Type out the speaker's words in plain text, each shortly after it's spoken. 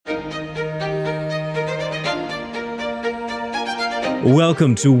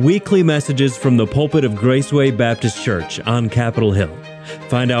Welcome to weekly messages from the pulpit of Graceway Baptist Church on Capitol Hill.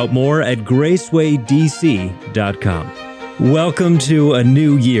 Find out more at gracewaydc.com. Welcome to a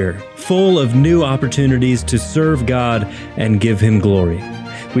new year, full of new opportunities to serve God and give Him glory.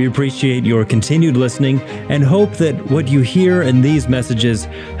 We appreciate your continued listening and hope that what you hear in these messages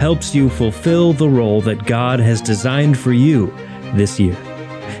helps you fulfill the role that God has designed for you this year.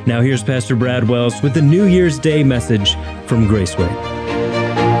 Now here's Pastor Brad Wells with the New Year's Day message from Graceway.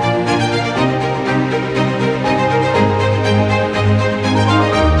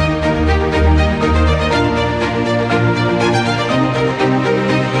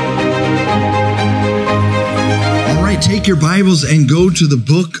 Take your Bibles and go to the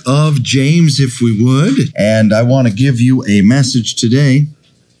book of James, if we would. And I want to give you a message today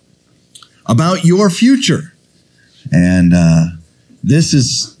about your future. And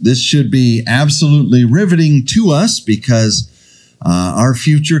this should be absolutely riveting to us because our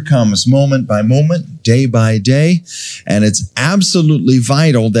future comes moment by moment, day by day, and it's absolutely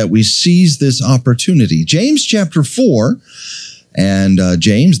vital that we seize this opportunity. James chapter 4. And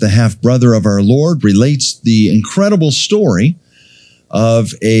James, the half-brother of our Lord, relates the incredible story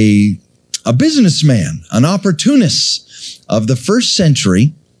of a businessman, an opportunist of the first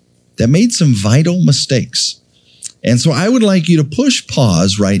century that made some vital mistakes. And so I would like you to push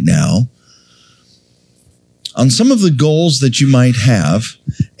pause right now on some of the goals that you might have,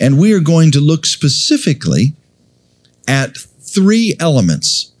 and we are going to look specifically at three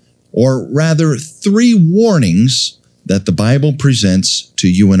elements, or rather three warnings that the Bible presents to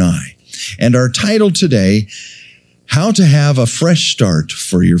you and I. And our title today, How to Have a Fresh Start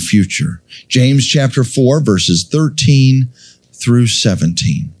for Your Future. James chapter 4, verses 13 through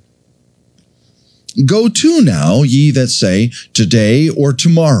 17. Go to now, ye that say, today or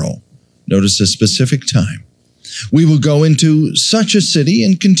tomorrow. Notice a specific time. We will go into such a city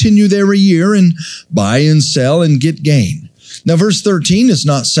and continue there a year and buy and sell and get gain. Now, verse 13 is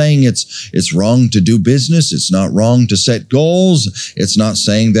not saying it's wrong to do business. It's not wrong to set goals. It's not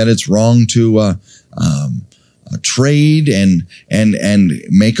saying that it's wrong to trade and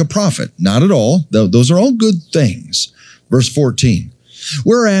make a profit. Not at all. Those are all good things. Verse 14,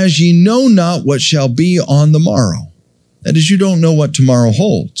 whereas ye know not what shall be on the morrow. That is, you don't know what tomorrow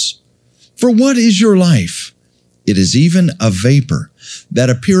holds. For what is your life? It is even a vapor that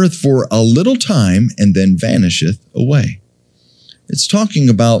appeareth for a little time and then vanisheth away. It's talking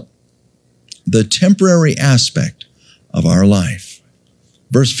about the temporary aspect of our life.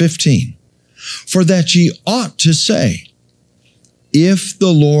 Verse 15, for that ye ought to say, if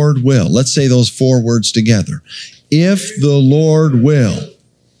the Lord will. Let's say those four words together. If the Lord will.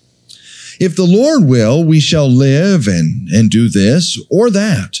 If the Lord will, we shall live and do this or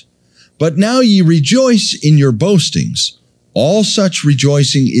that. But now ye rejoice in your boastings. All such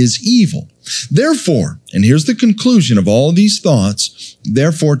rejoicing is evil. Therefore, and here's the conclusion of all these thoughts,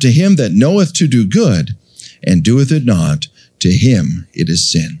 therefore to him that knoweth to do good and doeth it not, to him it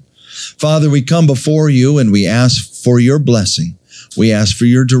is sin. Father, we come before you and we ask for your blessing. We ask for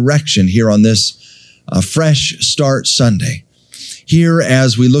your direction here on this Fresh Start Sunday. Here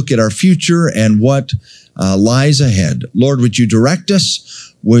as we look at our future and what lies ahead. Lord, would you direct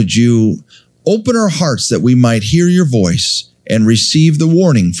us? Would you open our hearts that we might hear your voice and receive the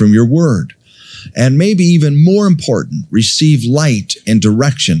warning from your word. And maybe even more important, receive light and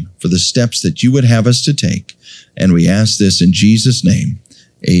direction for the steps that you would have us to take. And we ask this in Jesus' name,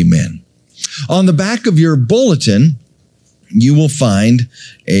 amen. On the back of your bulletin, you will find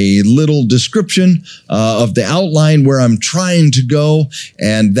a little description of the outline where I'm trying to go,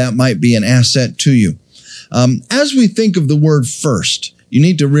 and that might be an asset to you. As we think of the word first, you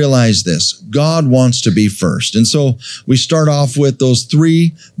need to realize this. God wants to be first. And so we start off with those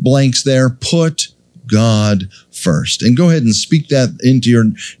three blanks there. Put God first. And go ahead and speak that into your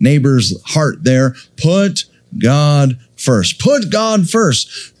neighbor's heart there. Put God first. Put God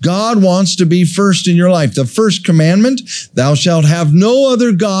first. God wants to be first in your life. The first commandment, thou shalt have no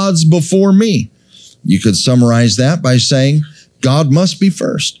other gods before me. You could summarize that by saying, God must be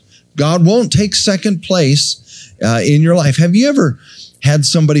first. God won't take second place in your life. Have you ever had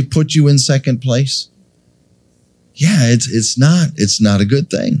somebody put you in second place? Yeah, it's not a good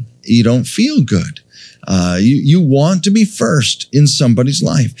thing. You don't feel good. You want to be first in somebody's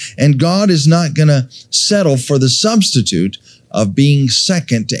life. And God is not going to settle for the substitute of being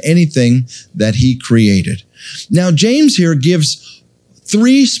second to anything that he created. Now, James here gives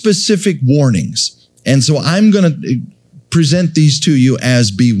three specific warnings. And so I'm going to present these to you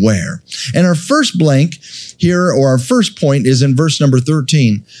as beware. And our first blank here, or our first point, is in verse number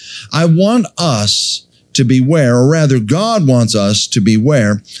 13. I want us to beware, or rather God wants us to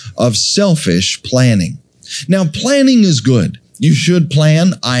beware of selfish planning. Now, planning is good. You should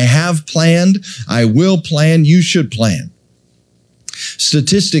plan. I have planned. I will plan. You should plan.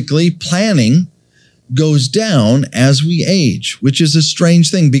 Statistically, planning goes down as we age, which is a strange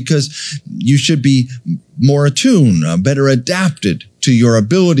thing because you should be more attuned, better adapted to your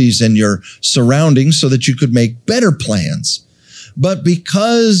abilities and your surroundings so that you could make better plans. But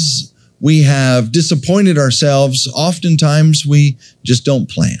because we have disappointed ourselves, oftentimes we just don't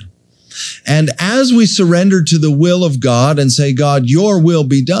plan. And as we surrender to the will of God and say, God, your will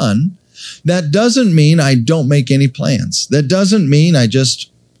be done, that doesn't mean I don't make any plans. That doesn't mean I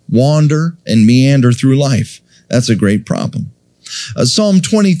just wander and meander through life. That's a great problem. Psalm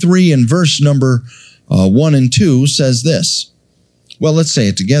 23 and verse number 1 and 2 says this. Well, let's say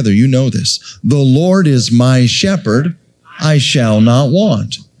it together. You know this. The Lord is my shepherd, I shall not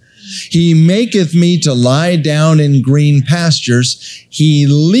want. He maketh me to lie down in green pastures. He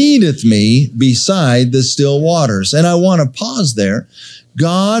leadeth me beside the still waters. And I want to pause there.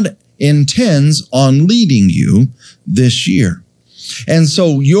 God intends on leading you this year. And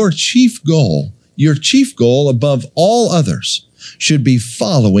so your chief goal above all others should be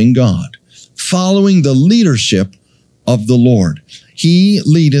following God, following the leadership of the Lord. He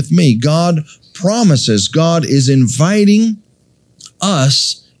leadeth me. God promises, God is inviting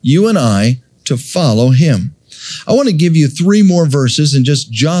us, you and I, to follow him. I want to give you 3 more verses and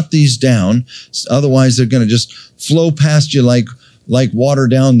just jot these down. Otherwise, they're going to just flow past you like water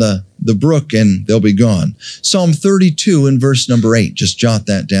down the brook and they'll be gone. Psalm 32 and verse number 8, just jot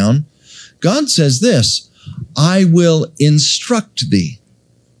that down. God says this, I will instruct thee.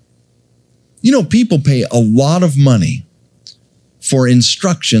 You know, people pay a lot of money for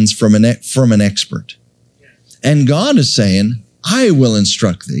instructions from an expert. And God is saying, I will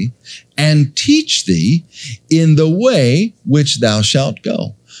instruct thee and teach thee in the way which thou shalt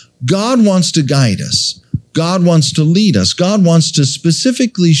go. God wants to guide us. God wants to lead us. God wants to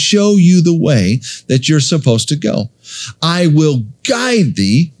specifically show you the way that you're supposed to go. I will guide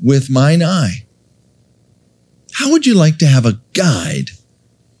thee with mine eye. How would you like to have a guide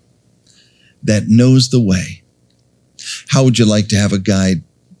that knows the way? How would you like to have a guide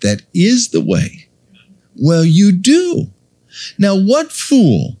that is the way? Well, you do. Now, what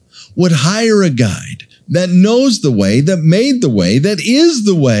fool would hire a guide that knows the way, that made the way, that is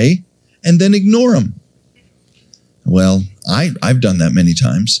the way, and then ignore him? Well, I've done that many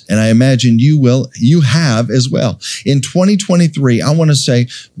times, and I imagine you have as well. In 2023, I want to say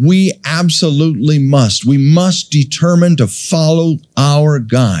we absolutely must. We must determine to follow our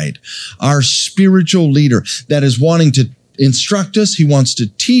guide, our spiritual leader that is wanting to instruct us. He wants to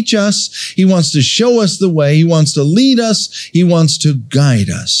teach us. He wants to show us the way. He wants to lead us. He wants to guide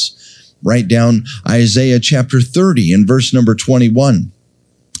us. Write down Isaiah chapter 30 and verse number 21.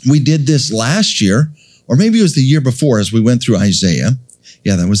 We did this last year, or maybe it was the year before as we went through Isaiah.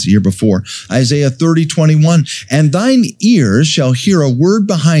 Yeah, that was the year before. Isaiah 30:21. And thine ears shall hear a word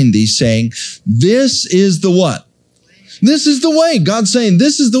behind thee saying, this is the what? This is the way. God's saying,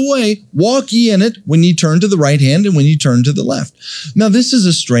 this is the way. Walk ye in it when ye turn to the right hand and when ye turn to the left. Now, this is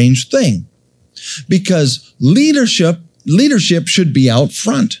a strange thing because leadership should be out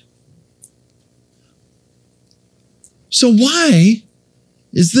front. So why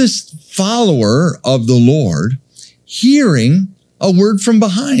is this follower of the Lord hearing a word from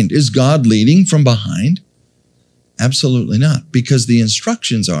behind? Is God leading from behind? Absolutely not, because the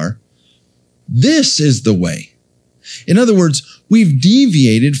instructions are, this is the way. In other words, we've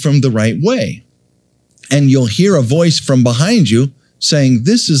deviated from the right way. And you'll hear a voice from behind you saying,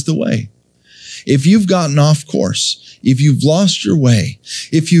 this is the way. If you've gotten off course, if you've lost your way,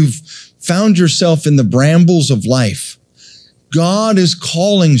 if you've found yourself in the brambles of life, God is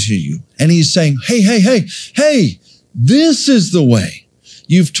calling to you and he's saying, hey, this is the way.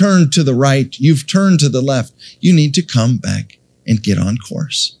 You've turned to the right. You've turned to the left. You need to come back and get on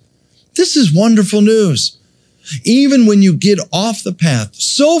course. This is wonderful news. Even when you get off the path,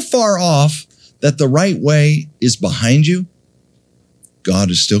 so far off that the right way is behind you, God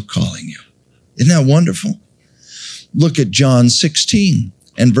is still calling you. Isn't that wonderful? Look at John 16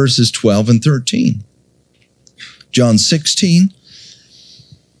 and verses 12 and 13. John 16,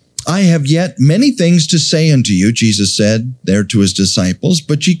 I have yet many things to say unto you, Jesus said there to his disciples,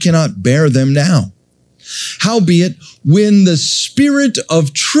 but ye cannot bear them now. Howbeit, when the Spirit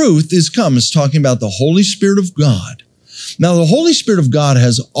of truth is come, it's talking about the Holy Spirit of God. Now, the Holy Spirit of God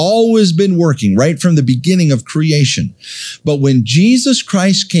has always been working right from the beginning of creation. But when Jesus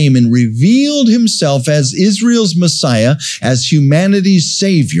Christ came and revealed himself as Israel's Messiah, as humanity's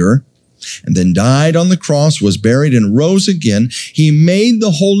Savior, and then died on the cross, was buried, and rose again. He made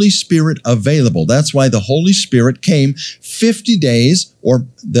the Holy Spirit available. That's why the Holy Spirit came 50 days, or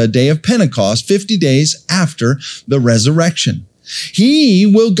the day of Pentecost, 50 days after the resurrection. He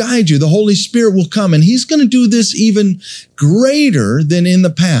will guide you. The Holy Spirit will come, and he's going to do this even greater than in the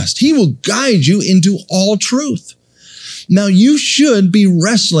past. He will guide you into all truth. Now, you should be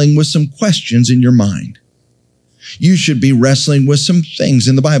wrestling with some questions in your mind. You should be wrestling with some things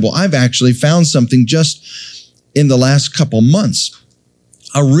in the Bible. I've actually found something just in the last couple months,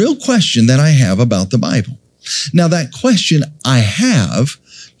 a real question that I have about the Bible. Now, that question I have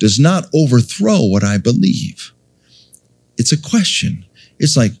does not overthrow what I believe. It's a question.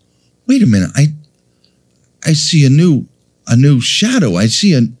 It's like, wait a minute, I see a new shadow. I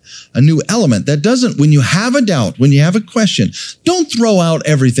see a new element. That doesn't, when you have a doubt, when you have a question, don't throw out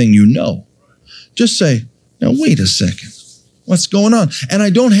everything you know. Just say, now, wait a second. What's going on? And I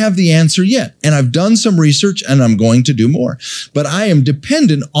don't have the answer yet. And I've done some research, and I'm going to do more. But I am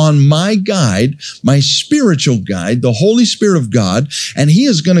dependent on my guide, my spiritual guide, the Holy Spirit of God, and he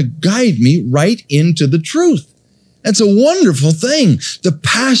is going to guide me right into the truth. That's a wonderful thing, the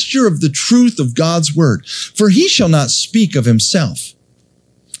pasture of the truth of God's word. For he shall not speak of himself.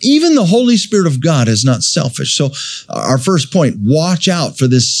 Even the Holy Spirit of God is not selfish. So our first point, watch out for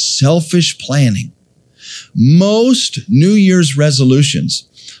this selfish planning. Most New Year's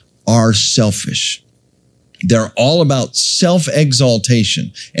resolutions are selfish. They're all about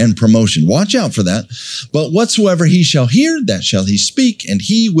self-exaltation and promotion. Watch out for that. But whatsoever he shall hear, that shall he speak, and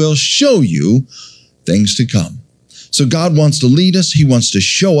he will show you things to come. So God wants to lead us. He wants to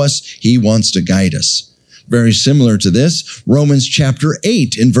show us. He wants to guide us. Very similar to this, Romans chapter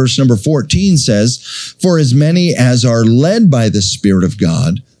 8 in verse number 14 says, for as many as are led by the Spirit of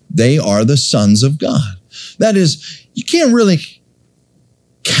God, they are the sons of God. That is, you can't really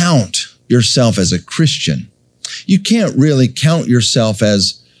count yourself as a Christian. You can't really count yourself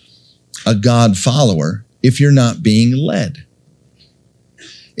as a God follower if you're not being led.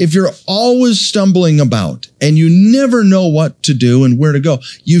 If you're always stumbling about and you never know what to do and where to go,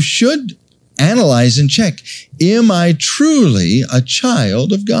 you should analyze and check, am I truly a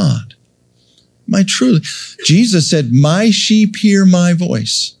child of God? Am I truly? Jesus said, my sheep hear my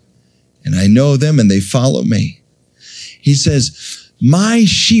voice, and I know them and they follow me. He says, my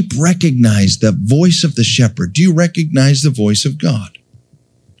sheep recognize the voice of the shepherd. Do you recognize the voice of God?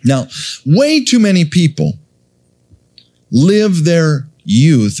 Now, way too many people live their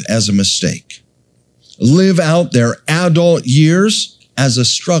youth as a mistake, live out their adult years as a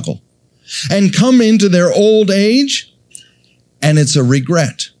struggle, and come into their old age, and it's a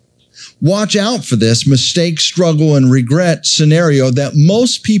regret. Watch out for this mistake, struggle, and regret scenario that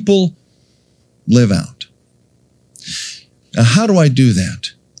most people live out. Now, how do I do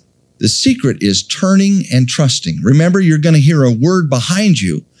that? The secret is turning and trusting. Remember, you're going to hear a word behind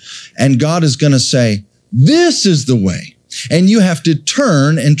you, and God is going to say, this is the way. And you have to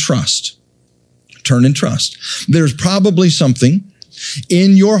turn and trust. Turn and trust. There's probably something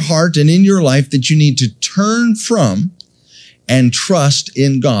in your heart and in your life that you need to turn from and trust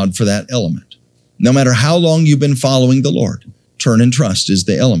in God for that element. No matter how long you've been following the Lord, turn and trust is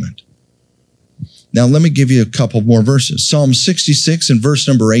the element. Now, let me give you a couple more verses. Psalm 66 and verse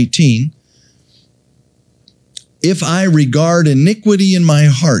number 18. If I regard iniquity in my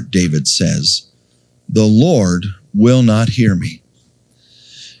heart, David says, the Lord will not hear me.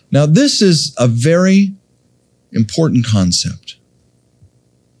 Now, this is a very important concept.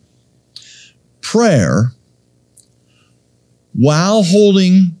 Prayer, while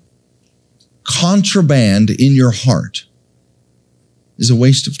holding contraband in your heart, is a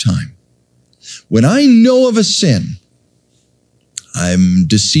waste of time. When I know of a sin, I'm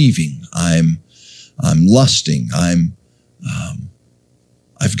deceiving, I'm lusting,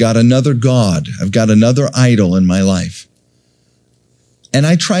 I've got another God, I've got another idol in my life. And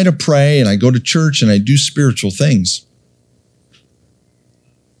I try to pray and I go to church and I do spiritual things.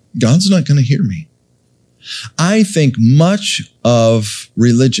 God's not going to hear me. I think much of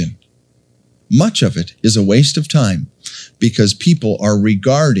religion, much of it is a waste of time because people are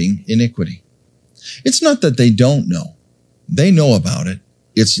regarding iniquity. It's not that they don't know. They know about it.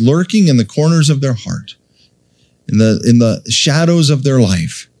 It's lurking in the corners of their heart, in the shadows of their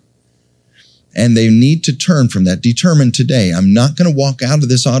life. And they need to turn from that. Determine today, I'm not going to walk out of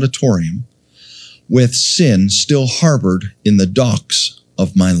this auditorium with sin still harbored in the docks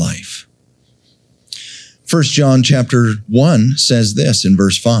of my life. 1 John chapter 1 says this in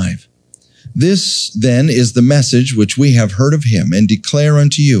verse 5. This then is the message which we have heard of him and declare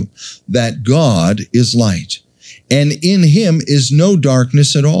unto you, that God is light, and in him is no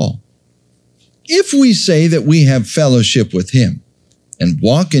darkness at all. If we say that we have fellowship with him and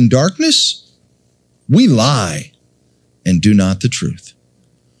walk in darkness, we lie and do not the truth.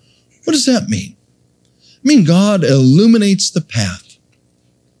 What does that mean? I mean, God illuminates the path.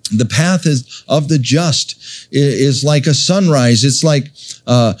 The path is of the just is like a sunrise. It's like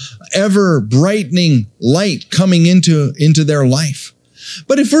ever brightening light coming into their life.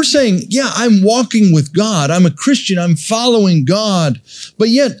 But if we're saying, yeah, I'm walking with God, I'm a Christian, I'm following God, but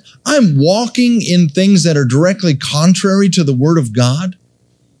yet I'm walking in things that are directly contrary to the Word of God,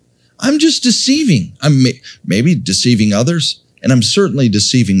 I'm just deceiving. I'm maybe deceiving others, and I'm certainly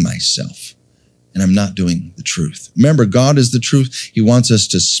deceiving myself. And I'm not doing the truth. Remember, God is the truth. He wants us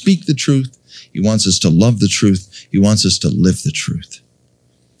to speak the truth. He wants us to love the truth. He wants us to live the truth.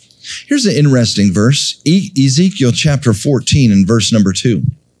 Here's an interesting verse, Ezekiel chapter 14 and verse number 2.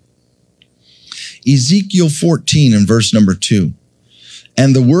 Ezekiel 14 and verse number 2.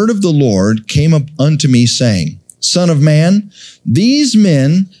 And the word of the Lord came up unto me, saying, Son of man, these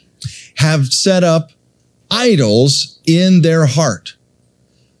men have set up idols in their heart.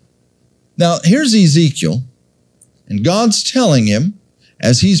 Now, here's Ezekiel, and God's telling him,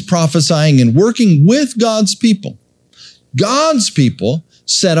 as he's prophesying and working with God's people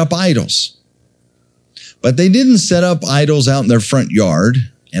set up idols. But they didn't set up idols out in their front yard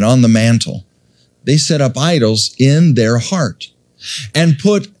and on the mantle. They set up idols in their heart and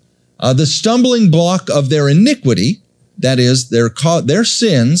put the stumbling block of their iniquity, that is, their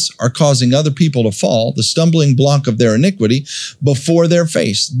sins are causing other people to fall, the stumbling block of their iniquity, before their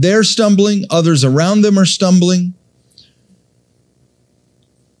face. They're stumbling, others around them are stumbling.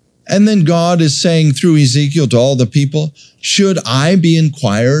 And then God is saying through Ezekiel to all the people, should I be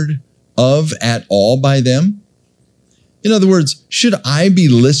inquired of at all by them? In other words, should I be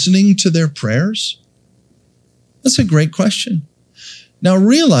listening to their prayers? That's a great question. Now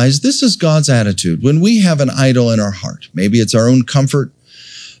realize this is God's attitude. When we have an idol in our heart, maybe it's our own comfort,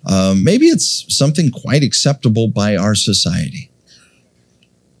 maybe it's something quite acceptable by our society.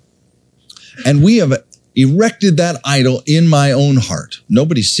 And we have erected that idol in my own heart.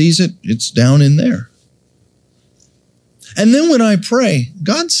 Nobody sees it. It's down in there. And then when I pray,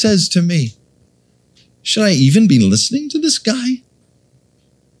 God says to me, should I even be listening to this guy?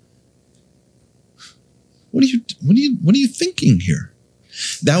 What are you thinking here?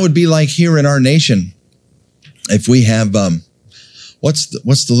 That would be like here in our nation, if we have what's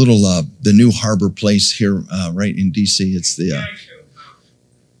the little the new harbor place here right in DC? It's the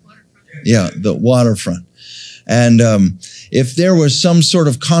the waterfront. And if there was some sort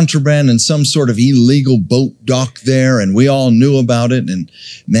of contraband and some sort of illegal boat dock there, and we all knew about it, and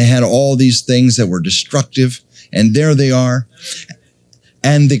they had all these things that were destructive, and there they are,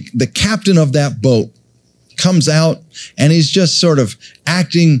 and the captain of that boat comes out and he's just sort of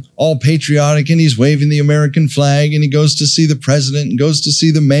acting all patriotic, and he's waving the American flag, and he goes to see the president and goes to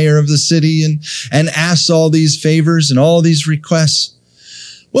see the mayor of the city and asks all these favors and all these requests.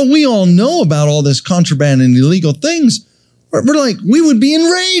 Well, we all know about all this contraband and illegal things. We're like, we would be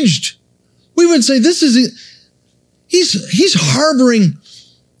enraged. We would say, he's harboring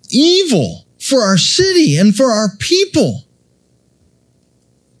evil for our city and for our people.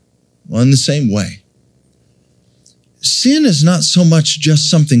 Well, in the same way, sin is not so much just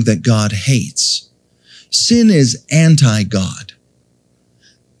something that God hates. Sin is anti-God.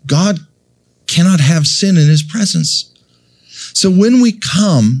 God cannot have sin in his presence. So when we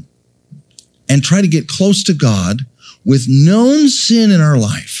come and try to get close to God with known sin in our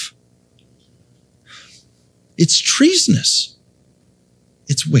life, it's treasonous.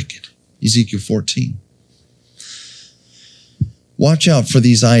 It's wicked. Ezekiel 14. Watch out for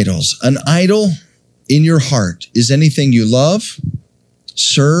these idols. An idol in your heart is anything you love,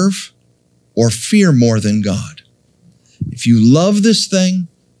 serve, or fear more than God. If you love this thing,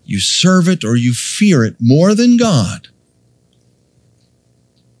 you serve it, or you fear it more than God,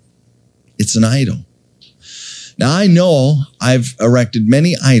 it's an idol. Now, I know I've erected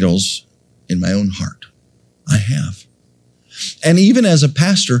many idols in my own heart. I have. And even as a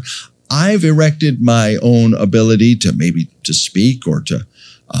pastor, I've erected my own ability to maybe to speak or to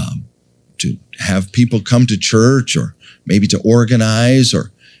have people come to church, or maybe to organize,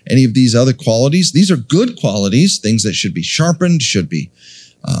 or any of these other qualities. These are good qualities, things that should be sharpened, should be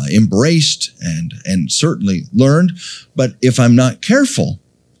embraced and certainly learned. But if I'm not careful,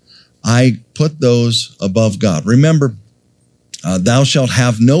 I put those above God. Remember, thou shalt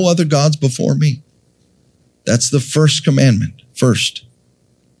have no other gods before me. That's the first commandment, first.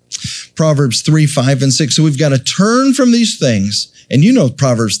 Proverbs 3, 5, and 6. So we've got to turn from these things. And you know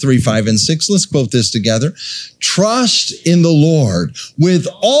Proverbs 3, 5, and 6. Let's quote this together. Trust in the Lord with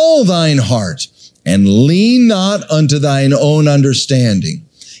all thine heart, and lean not unto thine own understanding.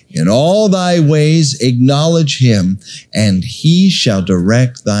 In all thy ways acknowledge him, and he shall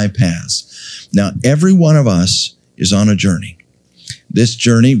direct thy paths. Now, every one of us is on a journey. This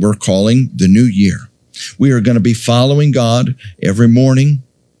journey we're calling the new year. We are going to be following God every morning,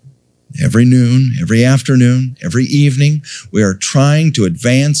 every noon, every afternoon, every evening. We are trying to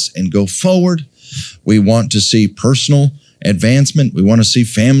advance and go forward. We want to see personal advancement. We want to see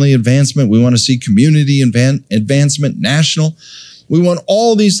family advancement. We want to see community advancement, national. We want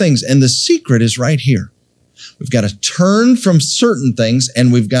all these things. And the secret is right here. We've got to turn from certain things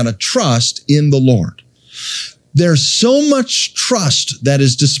and we've got to trust in the Lord. There's so much trust that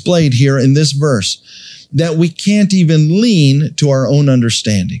is displayed here in this verse that we can't even lean to our own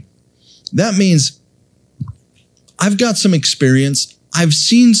understanding. That means I've got some experience. I've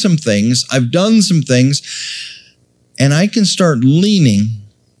seen some things. I've done some things, and I can start leaning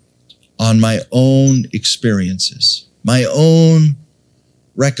on my own experiences, my own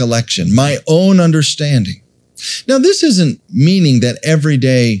recollection, my own understanding. Now, this isn't meaning that every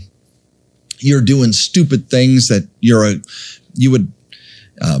day you're doing stupid things that you would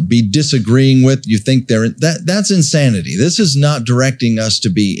be disagreeing with. You think that's insanity. This is not directing us to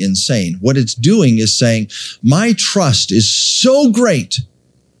be insane. What it's doing is saying, my trust is so great,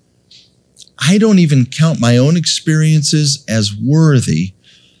 I don't even count my own experiences as worthy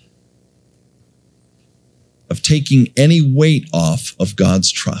of taking any weight off of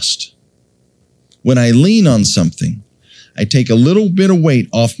God's trust. When I lean on something, I take a little bit of weight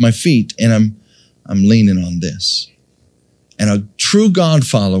off my feet and I'm leaning on this. And a true God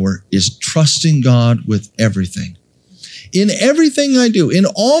follower is trusting God with everything. In everything I do, in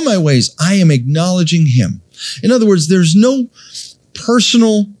all my ways, I am acknowledging him. In other words, there's no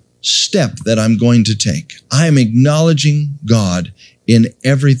personal step that I'm going to take. I am acknowledging God in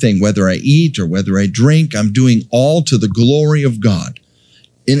everything, whether I eat or whether I drink. I'm doing all to the glory of God.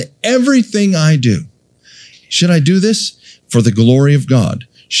 In everything I do. Should I do this? For the glory of God.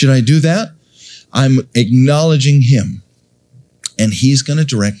 Should I do that? I'm acknowledging him. And he's going to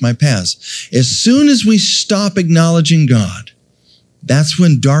direct my paths. As soon as we stop acknowledging God, that's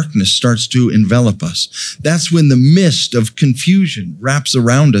when darkness starts to envelop us. That's when the mist of confusion wraps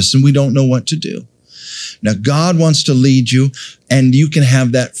around us and we don't know what to do. Now, God wants to lead you, and you can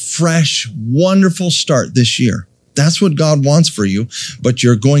have that fresh, wonderful start this year. That's what God wants for you, but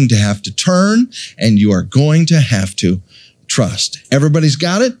you're going to have to turn and you are going to have to trust. Everybody's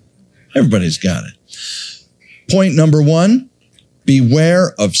got it? Everybody's got it. Point number 1,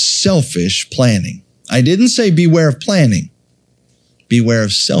 beware of selfish planning. I didn't say beware of planning. Beware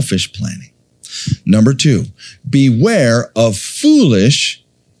of selfish planning. Number 2, beware of foolish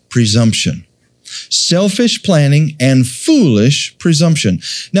presumption. Selfish planning and foolish presumption.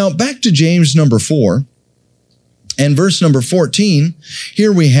 Now, back to James number 4 and verse number 14.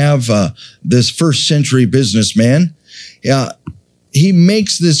 Here we have this first century businessman. He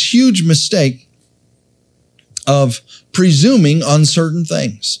makes this huge mistake of presuming on certain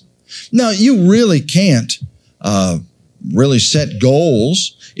things. Now, you really can't really set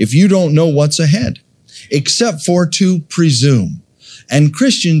goals if you don't know what's ahead, except for to presume. And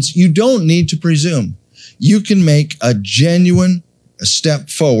Christians, you don't need to presume. You can make a genuine step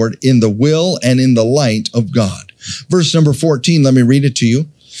forward in the will and in the light of God. Verse number 14, let me read it to you.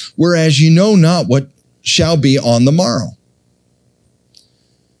 Whereas you know not what shall be on the morrow.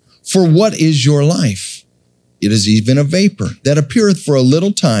 For what is your life? It is even a vapor that appeareth for a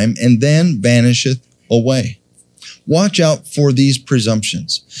little time and then vanisheth away. Watch out for these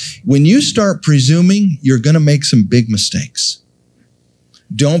presumptions. When you start presuming, you're going to make some big mistakes.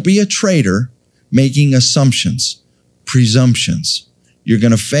 Don't be a trader making assumptions, presumptions. You're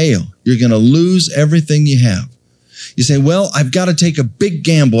going to fail. You're going to lose everything you have. You say, well, I've got to take a big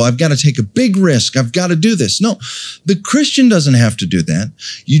gamble. I've got to take a big risk. I've got to do this. No, the Christian doesn't have to do that.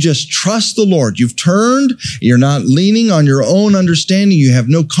 You just trust the Lord. You've turned. You're not leaning on your own understanding. You have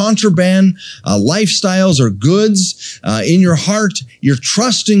no contraband lifestyles or goods in your heart. You're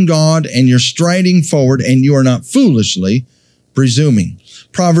trusting God and you're striding forward, and you are not foolishly presuming.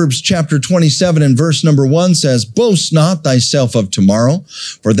 Proverbs chapter 27 and verse number 1 says, boast not thyself of tomorrow,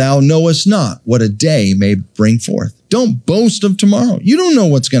 for thou knowest not what a day may bring forth. Don't boast of tomorrow. You don't know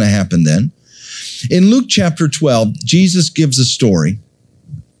what's going to happen then. In Luke chapter 12, Jesus gives a story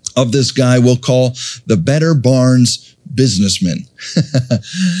of this guy we'll call the Better Barnes businessman.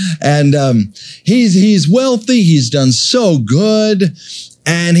 And he's wealthy. He's done so good.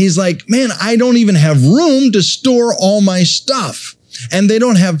 And he's like, man, I don't even have room to store all my stuff. And they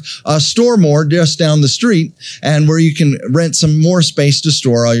don't have a store more just down the street and where you can rent some more space to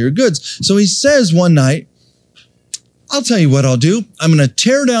store all your goods. So he says one night, I'll tell you what I'll do. I'm going to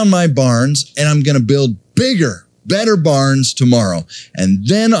tear down my barns and I'm going to build bigger, better barns tomorrow. And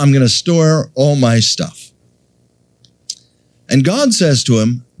then I'm going to store all my stuff. And God says to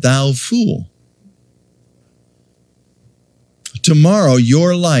him, thou fool. Tomorrow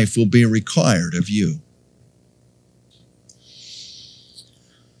your life will be required of you.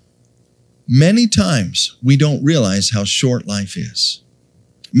 Many times we don't realize how short life is.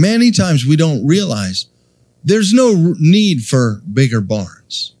 Many times we don't realize there's no need for bigger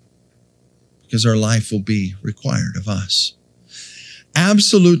barns because our life will be required of us.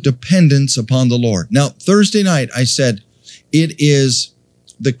 Absolute dependence upon the Lord. Now, Thursday night I said it is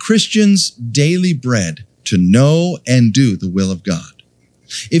the Christian's daily bread to know and do the will of God.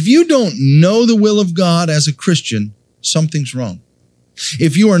 If you don't know the will of God as a Christian, something's wrong.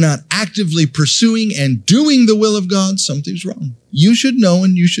 If you are not actively pursuing and doing the will of God, something's wrong. You should know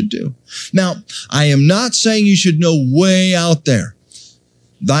and you should do. Now, I am not saying you should know way out there.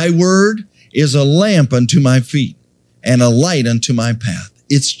 Thy word is a lamp unto my feet and a light unto my path.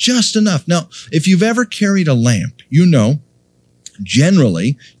 It's just enough. Now, if you've ever carried a lamp, you know,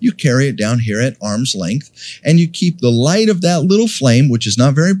 generally, you carry it down here at arm's length and you keep the light of that little flame, which is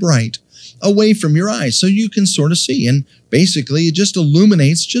not very bright, away from your eyes so you can sort of see. And basically, it just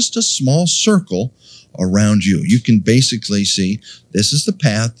illuminates just a small circle around you. You can basically see this is the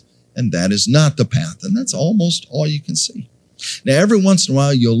path and that is not the path. And that's almost all you can see. Now, every once in a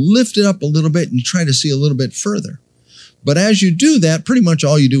while, you'll lift it up a little bit and you try to see a little bit further. But as you do that, pretty much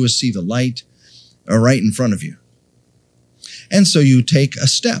all you do is see the light right in front of you. And so you take a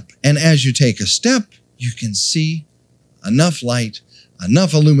step. And as you take a step, you can see enough light,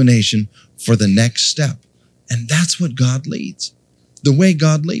 enough illumination for the next step. And that's what God leads, the way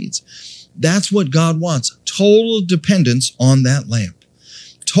God leads. That's what God wants, total dependence on that lamp,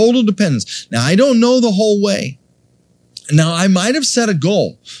 total dependence. Now, I don't know the whole way. Now, I might have set a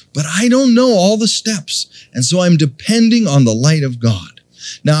goal, but I don't know all the steps. And so I'm depending on the light of God.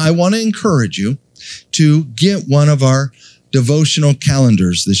 Now, I want to encourage you to get one of our devotional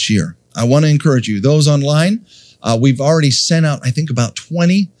calendars this year. I want to encourage you. Those online, we've already sent out, I think, about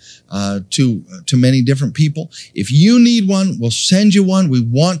 20 to many different people. If you need one, we'll send you one. We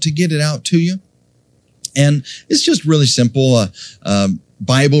want to get it out to you. And it's just really simple.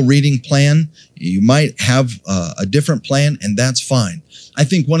 Bible reading plan. You might have a different plan, and that's fine. I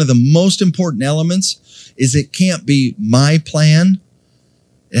think one of the most important elements is it can't be my plan.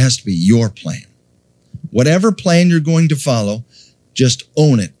 It has to be your plan. Whatever plan you're going to follow, just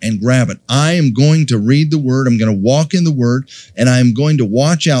own it and grab it. I am going to read the word. I'm going to walk in the word, and I'm going to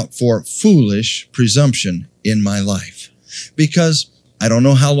watch out for foolish presumption in my life because I don't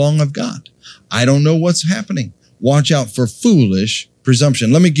know how long I've got. I don't know what's happening. Watch out for foolish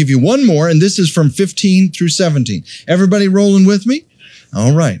presumption. Let me give you one more, and this is from 15 through 17. Everybody rolling with me?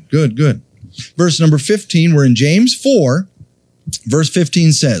 All right, good. Verse number 15, we're in James 4. Verse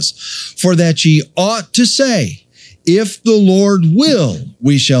 15 says, for that ye ought to say, if the Lord will,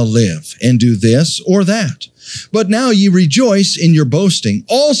 we shall live and do this or that. But now ye rejoice in your boasting.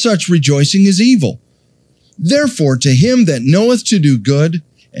 All such rejoicing is evil. Therefore, to him that knoweth to do good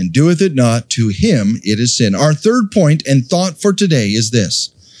and doeth it not, to him it is sin. Our third point and thought for today is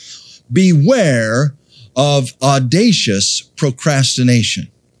this. Beware of audacious procrastination.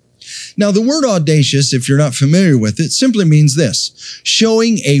 Now, the word audacious, if you're not familiar with it, simply means this: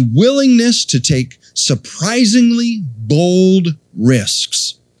 showing a willingness to take surprisingly bold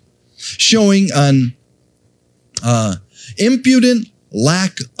risks, showing an impudent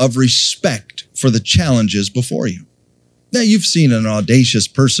lack of respect for the challenges before you. Now, you've seen an audacious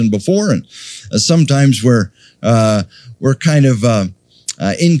person before, and sometimes we're kind of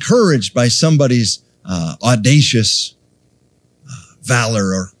encouraged by somebody's audacious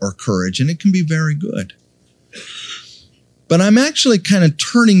valor or courage, and it can be very good. But I'm actually kind of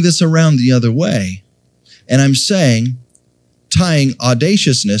turning this around the other way, and I'm saying, tying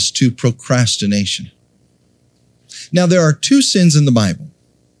audaciousness to procrastination. Now, there are two sins in the Bible.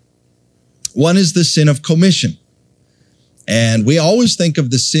 One is the sin of commission, and we always think of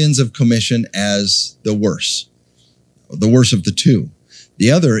the sins of commission as the worst of the two.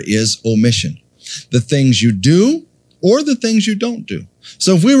 The other is omission, the things you do or the things you don't do.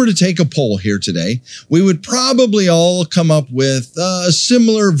 So if we were to take a poll here today, we would probably all come up with a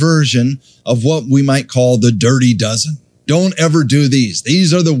similar version of what we might call the dirty dozen. Don't ever do these.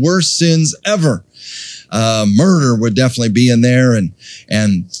 These are the worst sins ever. Murder would definitely be in there,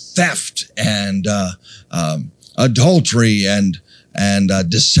 and theft, and adultery, and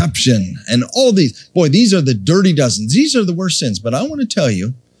deception, and all these. Boy, these are the dirty dozens. These are the worst sins. But I want to tell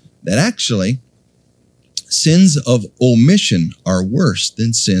you that actually sins of omission are worse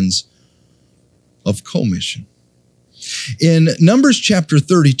than sins of commission. In Numbers chapter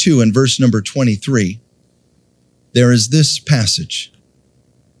 32 and verse number 23, there is this passage.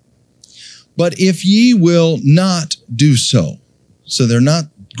 But if ye will not do so they're not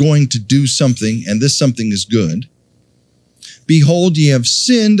going to do something, and this something is good, behold, ye have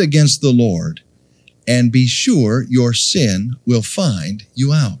sinned against the Lord, and be sure your sin will find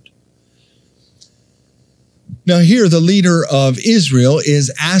you out. Now here, the leader of Israel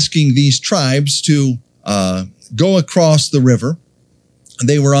is asking these tribes to go across the river.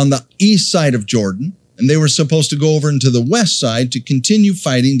 They were on the east side of Jordan, and they were supposed to go over into the west side to continue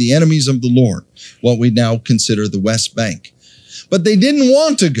fighting the enemies of the Lord, what we now consider the West Bank. But they didn't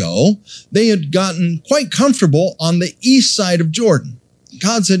want to go. They had gotten quite comfortable on the east side of Jordan.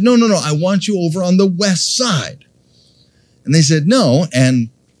 God said, no, I want you over on the west side. And they said, no,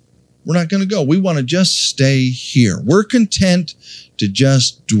 and we're not going to go. We want to just stay here. We're content to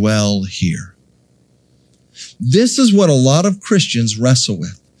just dwell here. This is what a lot of Christians wrestle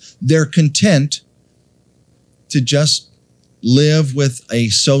with. They're content to just live with a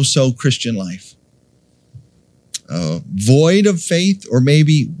so-so Christian life. Void of faith, or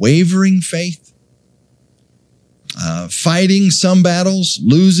maybe wavering faith. Fighting some battles,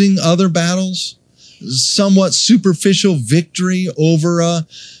 losing other battles. Somewhat superficial victory over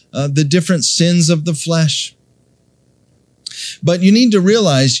the different sins of the flesh. But you need to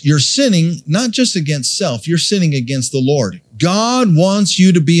realize you're sinning not just against self, you're sinning against the Lord. God wants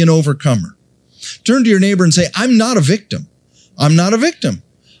you to be an overcomer. Turn to your neighbor and say, I'm not a victim. I'm not a victim.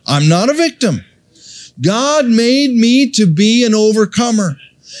 I'm not a victim. God made me to be an overcomer.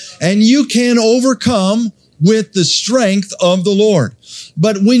 And you can overcome with the strength of the Lord.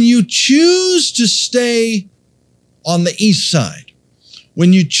 But when you choose to stay on the east side,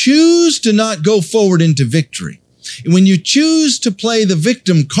 when you choose to not go forward into victory, when you choose to play the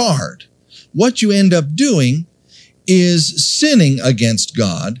victim card, what you end up doing is sinning against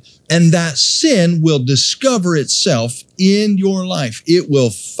God, and that sin will discover itself in your life. It will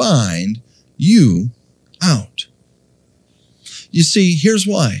find you out. You see, here's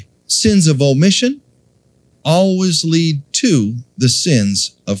why. Sins of omission always lead to the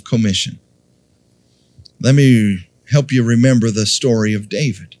sins of commission. Let me help you remember the story of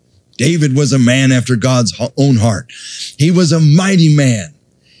David. David was a man after God's own heart. He was a mighty man.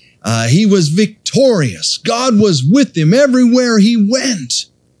 He was victorious. God was with him everywhere he went.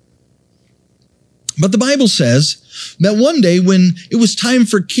 But the Bible says that one day when it was time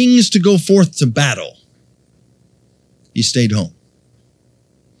for kings to go forth to battle, he stayed home.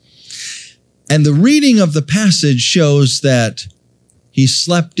 And the reading of the passage shows that he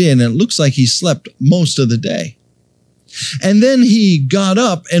slept in, and it looks like he slept most of the day. And then he got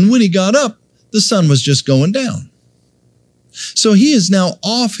up, and when he got up, the sun was just going down. So he is now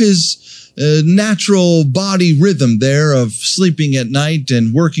off his natural body rhythm there of sleeping at night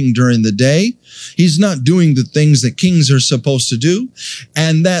and working during the day. He's not doing the things that kings are supposed to do.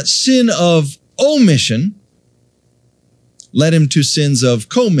 And that sin of omission led him to sins of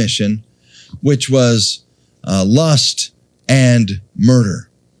commission, which was lust and murder.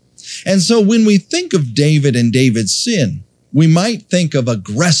 And so when we think of David and David's sin, we might think of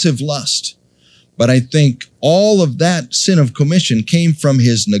aggressive lust. But I think all of that sin of commission came from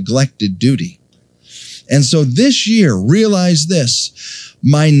his neglected duty. And so this year, realize this: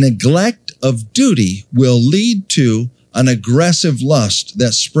 my neglect of duty will lead to an aggressive lust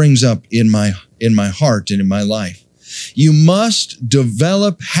that springs up in my heart and in my life. You must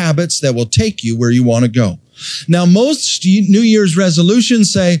develop habits that will take you where you want to go. Now, most New Year's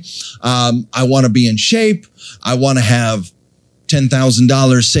resolutions say, I want to be in shape. I want to have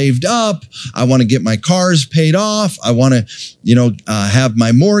 $10,000 saved up. I want to get my cars paid off. I want to, have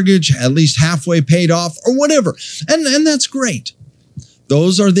my mortgage at least halfway paid off, or whatever. And that's great.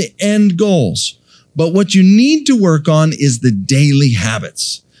 Those are the end goals. But what you need to work on is the daily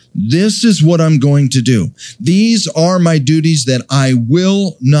habits. This is what I'm going to do. These are my duties that I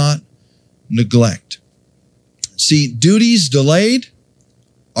will not neglect. See, duties delayed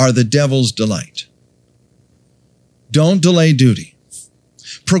are the devil's delight. Don't delay duty.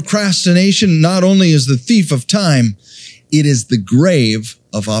 Procrastination not only is the thief of time, it is the grave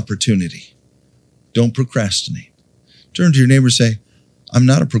of opportunity. Don't procrastinate. Turn to your neighbor and say, I'm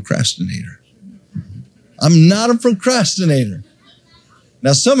not a procrastinator. I'm not a procrastinator.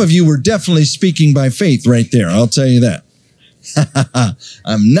 Now, some of you were definitely speaking by faith right there. I'll tell you that.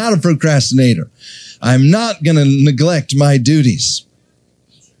 I'm not a procrastinator. I'm not going to neglect my duties.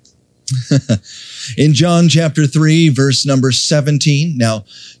 In John chapter 3, verse number 17. Now,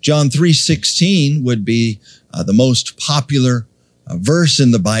 John 3:16 would be the most popular verse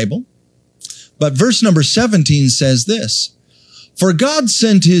in the Bible. But verse number 17 says this, "For God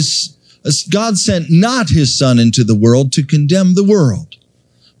sent not his Son into the world to condemn the world,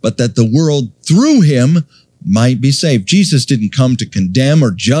 but that the world through him might be saved." Jesus didn't come to condemn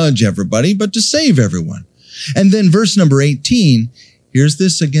or judge everybody, but to save everyone. And then verse number 18, here's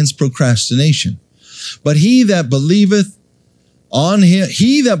this against procrastination. "But he that believeth on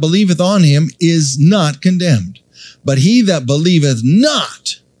him is not condemned. But he that believeth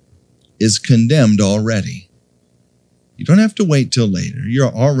not is condemned already." You don't have to wait till later.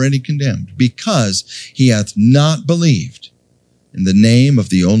 You're already condemned because he hath not believed in the name of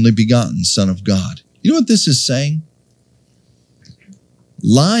the only begotten Son of God. You know what this is saying?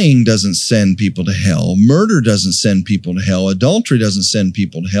 Lying doesn't send people to hell. Murder doesn't send people to hell. Adultery doesn't send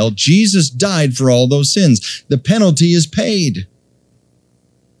people to hell. Jesus died for all those sins. The penalty is paid.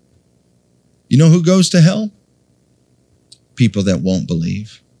 You know who goes to hell? People that won't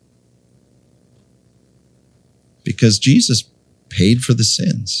believe. Because Jesus paid for the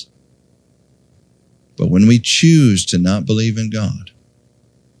sins. But when we choose to not believe in God,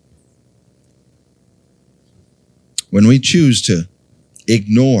 when we choose to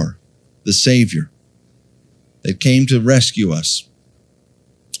ignore the Savior that came to rescue us,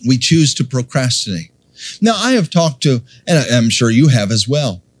 we choose to procrastinate. Now, I have talked to, and I'm sure you have as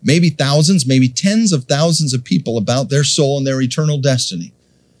well, maybe thousands, maybe tens of thousands of people about their soul and their eternal destiny.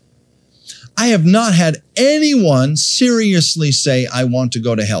 I have not had anyone seriously say, "I want to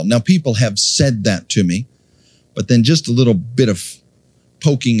go to hell." Now, people have said that to me, but then just a little bit of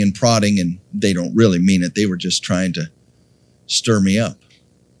poking and prodding, and they don't really mean it. They were just trying to stir me up.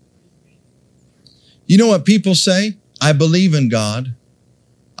 You know what people say? "I believe in God.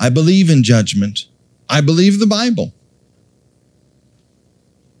 I believe in judgment. I believe the Bible.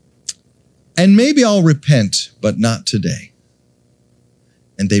 And maybe I'll repent, but not today."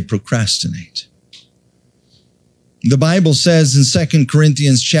 And they procrastinate. The Bible says in 2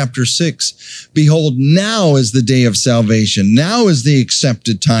 Corinthians chapter 6, "Behold, now is the day of salvation. Now is the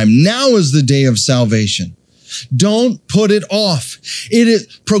accepted time. Now is the day of salvation." Don't put it off.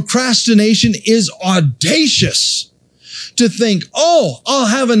 Procrastination is audacious. To think, "Oh, I'll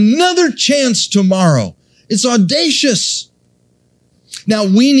have another chance tomorrow." It's audacious. Now,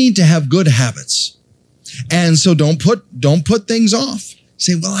 we need to have good habits. And so don't put things off.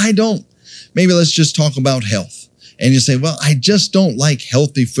 Say, "Well, I don't." Maybe let's just talk about health. And you say, "Well, I just don't like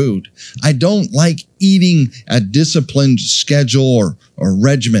healthy food. I don't like eating a disciplined schedule or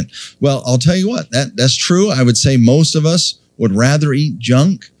regimen." Well, I'll tell you what, that's true. I would say most of us would rather eat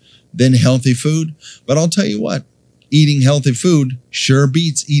junk than healthy food. But I'll tell you what, eating healthy food sure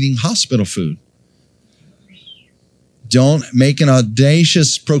beats eating hospital food. Don't make an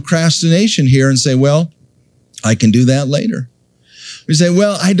audacious procrastination here and say, "Well, I can do that later." We say,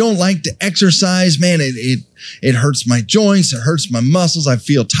 "Well, I don't like to exercise. Man, it hurts my joints. It hurts my muscles. I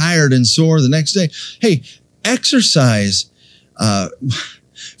feel tired and sore the next day." Hey, exercise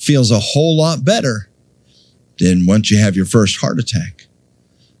feels a whole lot better than once you have your first heart attack,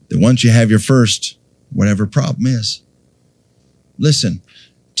 than once you have your first whatever problem is. Listen,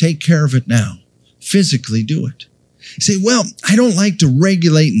 take care of it now. Physically do it. You say, "Well, I don't like to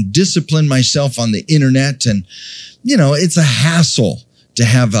regulate and discipline myself on the internet, and it's a hassle to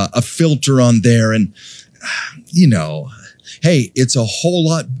have a filter on there. And, hey, it's a whole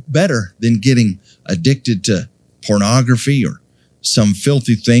lot better than getting addicted to pornography or some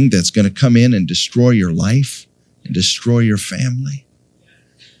filthy thing that's going to come in and destroy your life and destroy your family."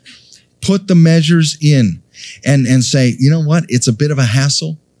 Put the measures in and say, "You know what? It's a bit of a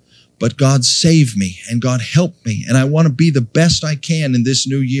hassle, but God save me and God help me. And I want to be the best I can in this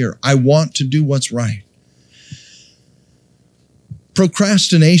new year. I want to do what's right."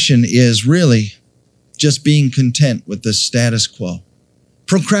 Procrastination is really just being content with the status quo.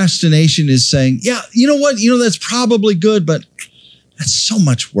 Procrastination is saying, "Yeah, you know what? That's probably good, but that's so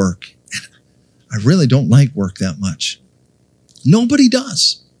much work. I really don't like work that much." Nobody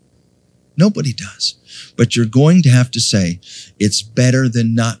does. Nobody does. But you're going to have to say, it's better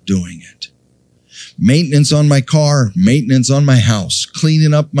than not doing it. Maintenance on my car, maintenance on my house,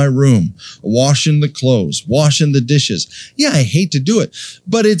 cleaning up my room, washing the clothes, washing the dishes. Yeah, I hate to do it,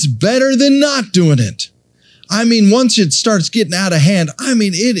 but it's better than not doing it. I mean, once it starts getting out of hand, I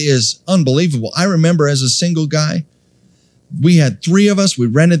mean, it is unbelievable. I remember as a single guy, we had 3 of us. We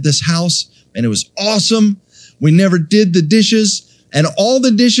rented this house, and it was awesome. We never did the dishes, and all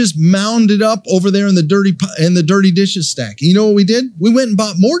the dishes mounded up over there in the dirty dishes stack. You know what we did? We went and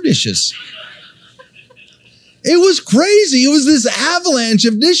bought more dishes. It was crazy. It was this avalanche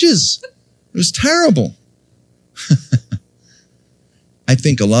of dishes. It was terrible. I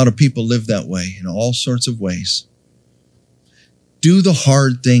think a lot of people live that way in all sorts of ways. Do the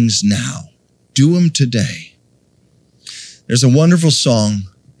hard things now. Do them today. There's a wonderful song.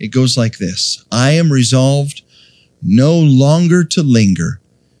 It goes like this. I am resolved no longer to linger,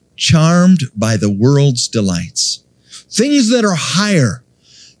 charmed by the world's delights. Things that are higher,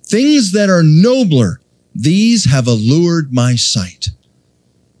 things that are nobler, these have allured my sight.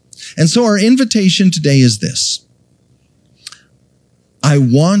 And so our invitation today is this. I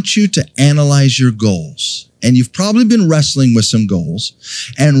want you to analyze your goals. And you've probably been wrestling with some goals,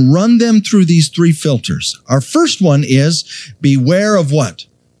 and run them through these 3 filters. Our first one is beware of what?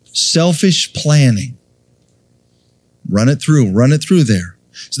 Selfish planning. Run it through there.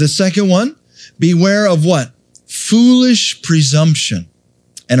 So the second one, beware of what? Foolish presumption.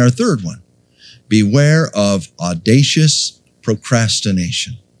 And our third one, beware of audacious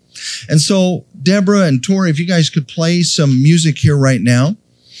procrastination. And so, Deborah and Tori, if you guys could play some music here right now.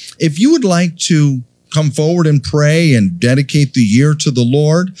 If you would like to come forward and pray and dedicate the year to the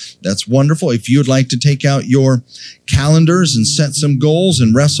Lord, that's wonderful. If you'd like to take out your calendars and set some goals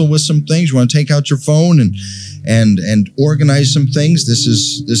and wrestle with some things, you want to take out your phone and organize some things, this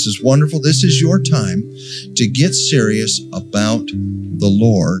is wonderful. This is your time to get serious about the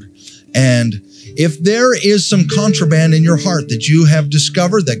Lord. And if there is some contraband in your heart that you have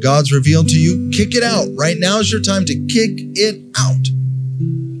discovered that God's revealed to you, kick it out. Right now is your time to kick it out.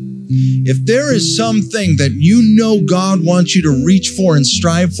 If there is something that you know God wants you to reach for and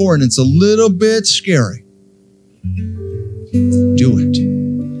strive for, and it's a little bit scary, do it.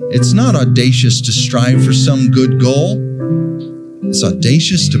 It's not audacious to strive for some good goal. It's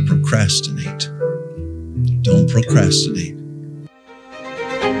audacious to procrastinate. Don't procrastinate.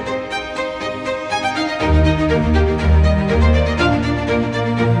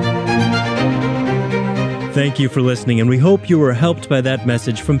 Thank you for listening, and we hope you were helped by that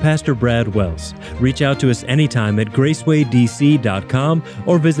message from Pastor Brad Wells. Reach out to us anytime at gracewaydc.com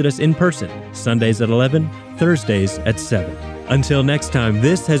or visit us in person, Sundays at 11, Thursdays at 7. Until next time,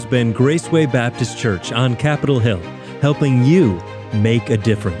 this has been Graceway Baptist Church on Capitol Hill, helping you make a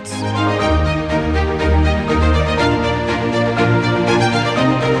difference.